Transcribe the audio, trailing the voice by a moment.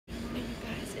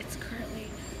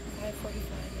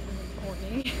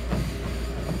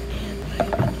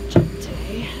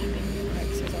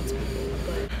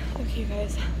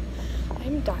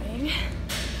I'm dying.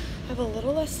 I have a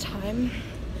little less time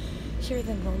here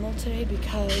than normal today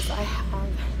because I have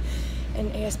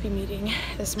an ASB meeting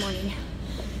this morning.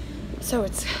 So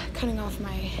it's cutting off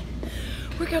my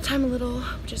workout time a little,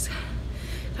 which is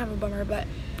kind of a bummer, but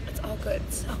it's all good.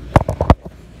 So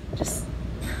just,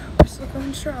 we're still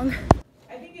going strong.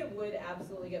 I think it would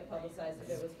absolutely get publicized if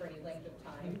it was for any length of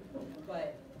time,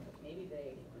 but maybe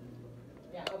they,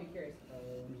 yeah, I'll be curious.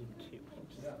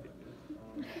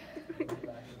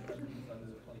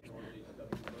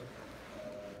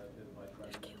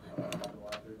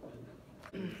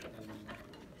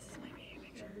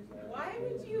 Why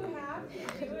would you have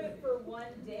to do it for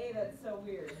one day? That's so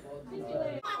weird.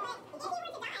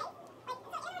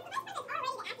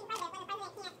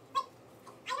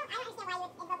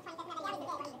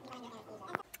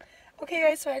 Okay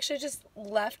guys, so I actually just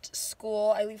left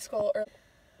school. I leave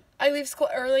school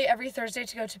early every Thursday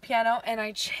to go to piano, and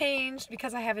I changed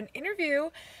because I have an interview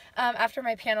after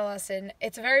my piano lesson.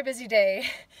 It's a very busy day.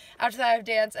 After that I have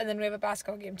dance, and then we have a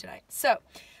basketball game tonight. So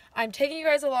I'm taking you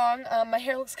guys along. My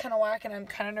hair looks kind of whack and I'm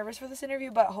kind of nervous for this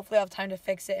interview, but hopefully I'll have time to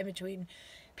fix it in between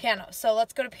piano. So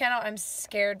let's go to piano. I'm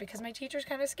scared because my teacher's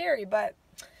kind of scary, but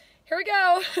here we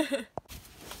go.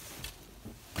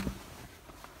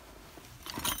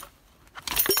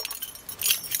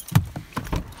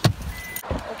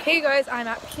 Okay guys, I'm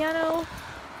at piano.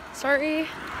 Sorry.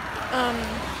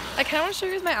 I kind of want to show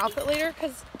you guys my outfit later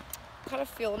because I'm kind of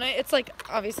feeling it. It's like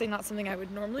obviously not something I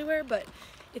would normally wear, but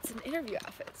it's an interview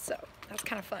outfit, so that's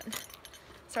kind of fun.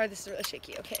 Sorry, this is really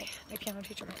shaky. Okay, my piano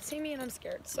teacher might see me and I'm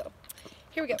scared, so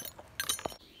here we go.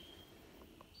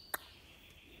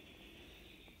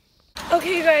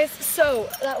 Okay you guys, so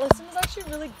that lesson was actually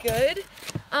really good.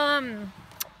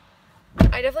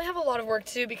 I definitely have a lot of work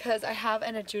to do because I have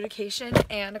an adjudication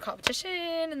and a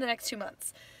competition in the next 2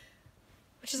 months,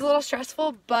 which is a little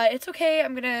stressful, but it's okay.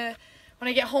 When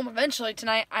I get home eventually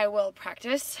tonight, I will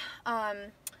practice.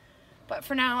 But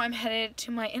for now, I'm headed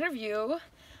to my interview.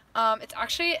 It's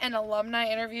actually an alumni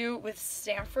interview with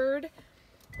Stanford.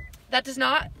 That does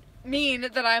not mean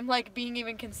that I'm like being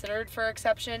even considered for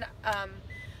exception.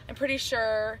 I'm pretty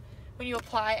sure when you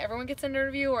apply, everyone gets an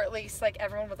interview, or at least like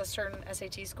everyone with a certain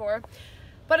SAT score.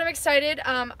 But I'm excited.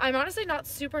 I'm honestly not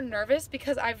super nervous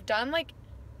because I've done like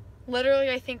literally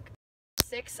I think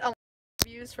 6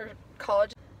 interviews for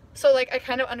college. So like I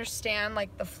kind of understand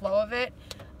like the flow of it.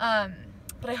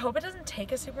 But I hope it doesn't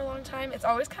take a super long time. It's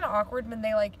always kind of awkward when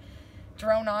they like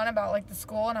drone on about like the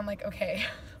school and I'm like, okay,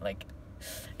 like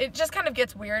it just kind of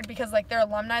gets weird because like they're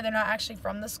alumni, they're not actually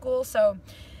from the school. So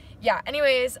yeah,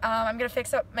 anyways, I'm gonna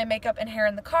fix up my makeup and hair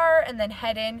in the car and then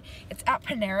head in. It's at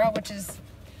Panera, which is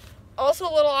also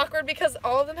a little awkward because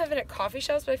all of them have been at coffee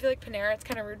shops, but I feel like Panera, it's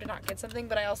kind of rude to not get something,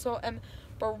 but I also am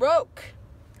broke,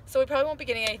 so we probably won't be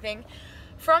getting anything.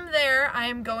 From there, I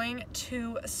am going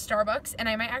to Starbucks, and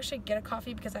I might actually get a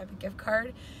coffee because I have a gift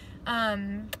card.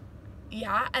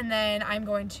 Yeah, and then I'm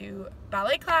going to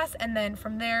ballet class, and then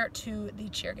from there to the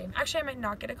cheer game. Actually, I might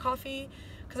not get a coffee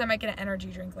because I might get an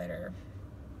energy drink later.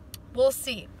 We'll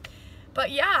see.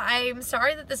 But yeah, I'm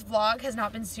sorry that this vlog has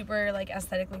not been super like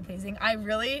aesthetically pleasing. I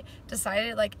really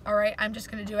decided like, all right, I'm just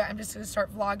gonna do it. I'm just gonna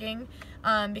start vlogging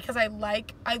because I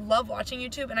love watching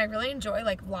YouTube and I really enjoy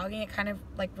like vlogging. It kind of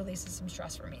like releases some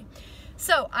stress for me.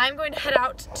 So I'm going to head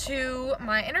out to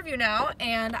my interview now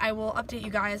and I will update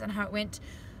you guys on how it went.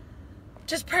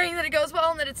 Just praying that it goes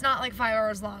well and that it's not like 5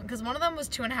 hours long, because one of them was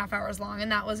 2.5 hours long and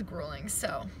that was grueling.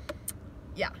 So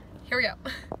yeah, here we go.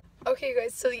 Okay you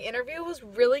guys, so the interview was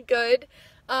really good.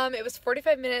 It was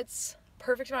 45 minutes,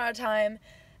 perfect amount of time,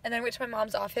 and then I went to my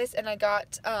mom's office and I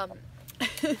got a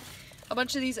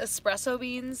bunch of these espresso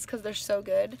beans because they're so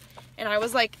good. And I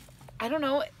was like, I don't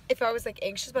know if I was like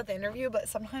anxious about the interview, but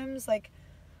sometimes like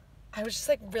I was just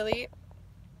like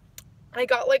I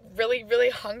got like really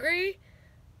hungry.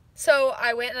 So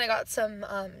I went and I got some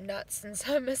nuts and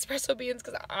some espresso beans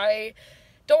because I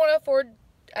don't want to afford,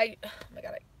 oh my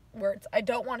god, I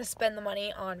don't want to spend the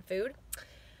money on food.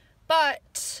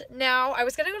 But now I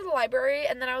was gonna go to the library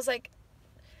and then I was like,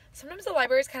 sometimes the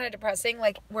library is kind of depressing.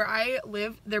 Like where I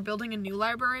live, they're building a new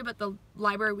library, but the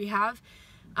library we have,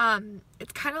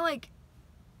 it's kind of like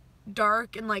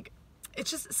dark and like,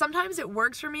 it's just, sometimes it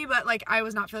works for me, but like I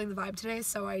was not feeling the vibe today,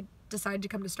 so I decided to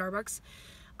come to Starbucks.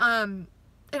 And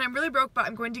I'm really broke, but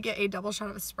I'm going to get a double shot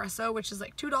of espresso, which is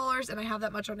like $2, and I have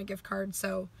that much on a gift card,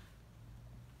 so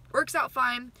works out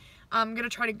fine. I'm gonna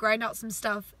try to grind out some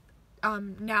stuff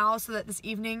now so that this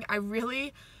evening I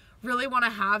really want to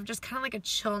have just kind of like a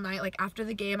chill night. Like after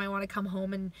the game I want to come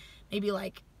home and maybe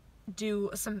like do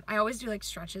some, I always do like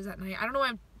stretches at night. I don't know why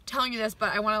I'm telling you this,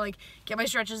 but I want to like get my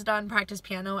stretches done, practice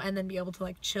piano, and then be able to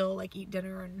like chill, like eat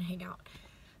dinner and hang out.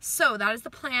 So that is the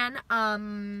plan.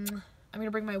 I'm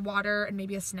gonna bring my water and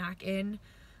maybe a snack in.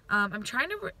 I'm trying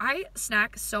to, I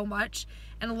snack so much,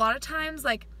 and a lot of times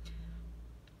like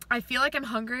I feel like I'm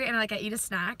hungry and like I eat a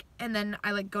snack and then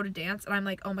I like go to dance and I'm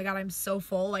like, oh my god, I'm so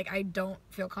full, like I don't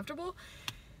feel comfortable.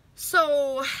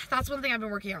 So that's one thing I've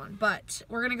been working on, but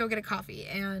we're gonna go get a coffee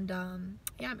and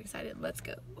yeah, I'm excited. Let's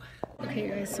go. Okay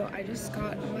guys, so I just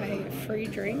got my free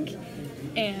drink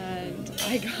and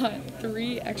I got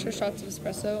 3 extra shots of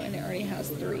espresso and it already has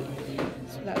 3.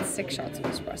 So that's 6 shots of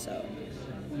espresso.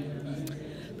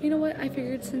 But you know what? I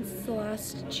figured since it's the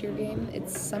last cheer game,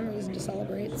 it's some reason to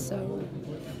celebrate, so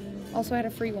also I had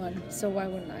a free one, so why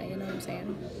wouldn't I? You know what I'm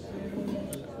saying?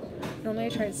 Normally I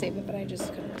try to save it, but I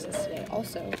just couldn't resist today.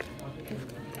 Also,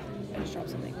 I just dropped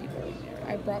something before leaving there.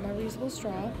 I brought my reusable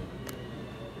straw.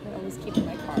 I always keep in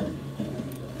my car.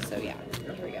 So yeah,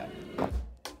 here we go.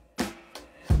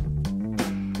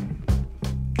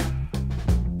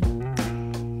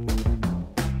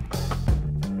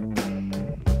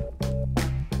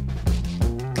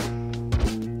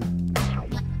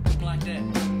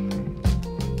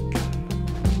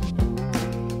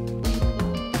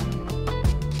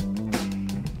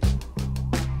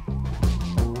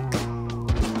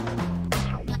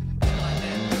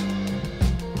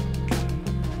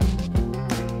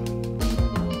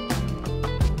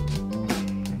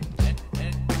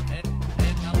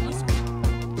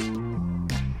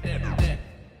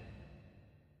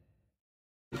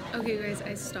 Okay guys,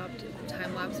 I stopped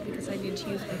time lapse because I need to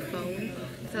use my phone.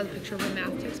 It has a picture of a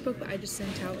math textbook, but I just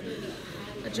sent out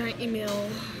a giant email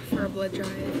for a blood drive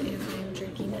and I am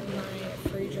drinking my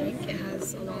free drink. It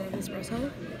has a lot of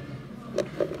espresso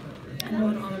and a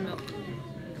lot of almond milk.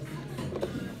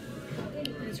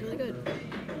 It's really good.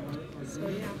 So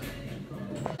yeah.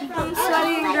 I'm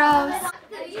sweating gross.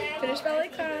 Finished ballet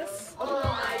class.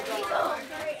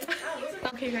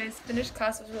 Okay guys, finished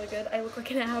class was really good. I look like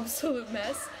an absolute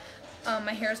mess.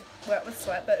 My hair's wet with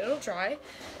sweat, but it'll dry.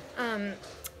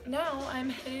 Now I'm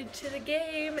headed to the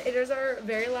game. It is our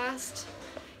very last,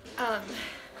 oh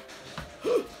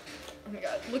my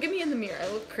god, look at me in the mirror, I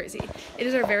look crazy. It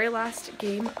is our very last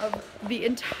game of the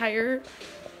entire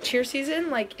cheer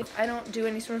season. Like, if I don't do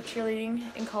any sort of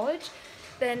cheerleading in college,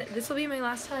 then this will be my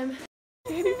last time.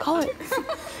 Call it.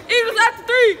 Eagles after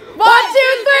 3! 1, 2, 3,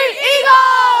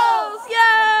 Eagles!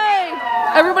 Yay!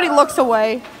 Everybody looks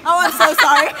away. Oh, I'm so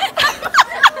sorry.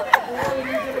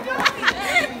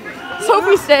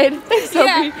 Sophie stayed. Thanks, Sophie.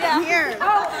 Yeah. Here.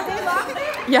 Oh, they locked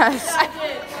it? Yes.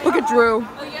 Look at Drew.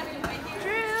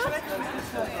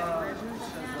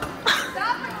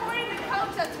 Stop recording the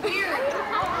coach, that's weird.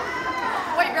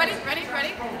 Wait,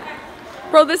 ready?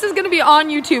 Bro, this is gonna be on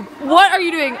YouTube. What are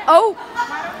you doing? Oh.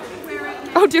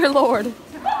 Oh dear Lord.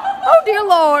 Oh dear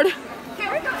Lord.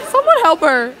 Someone help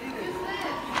her.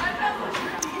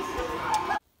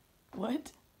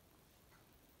 What?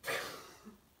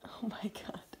 Oh my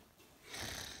god.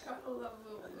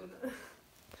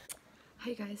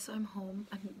 Hi guys, so I'm home.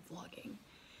 I'm vlogging.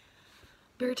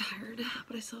 Very tired,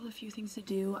 but I still have a few things to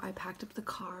do. I packed up the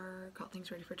car, got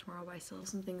things ready for tomorrow, but I still have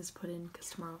some things to put in because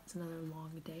tomorrow is another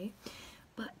long day.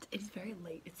 But it's very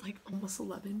late. It's like almost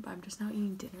 11, but I'm just now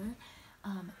eating dinner.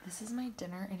 This is my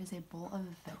dinner. It is a bowl of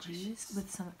veggies with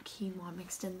some quinoa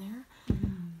mixed in there.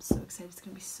 I'm so excited. It's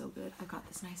gonna be so good. I've got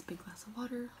this nice big glass of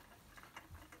water.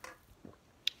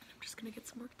 I'm just gonna get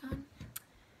some work done,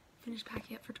 finish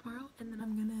packing up for tomorrow, and then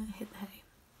I'm gonna hit the hay.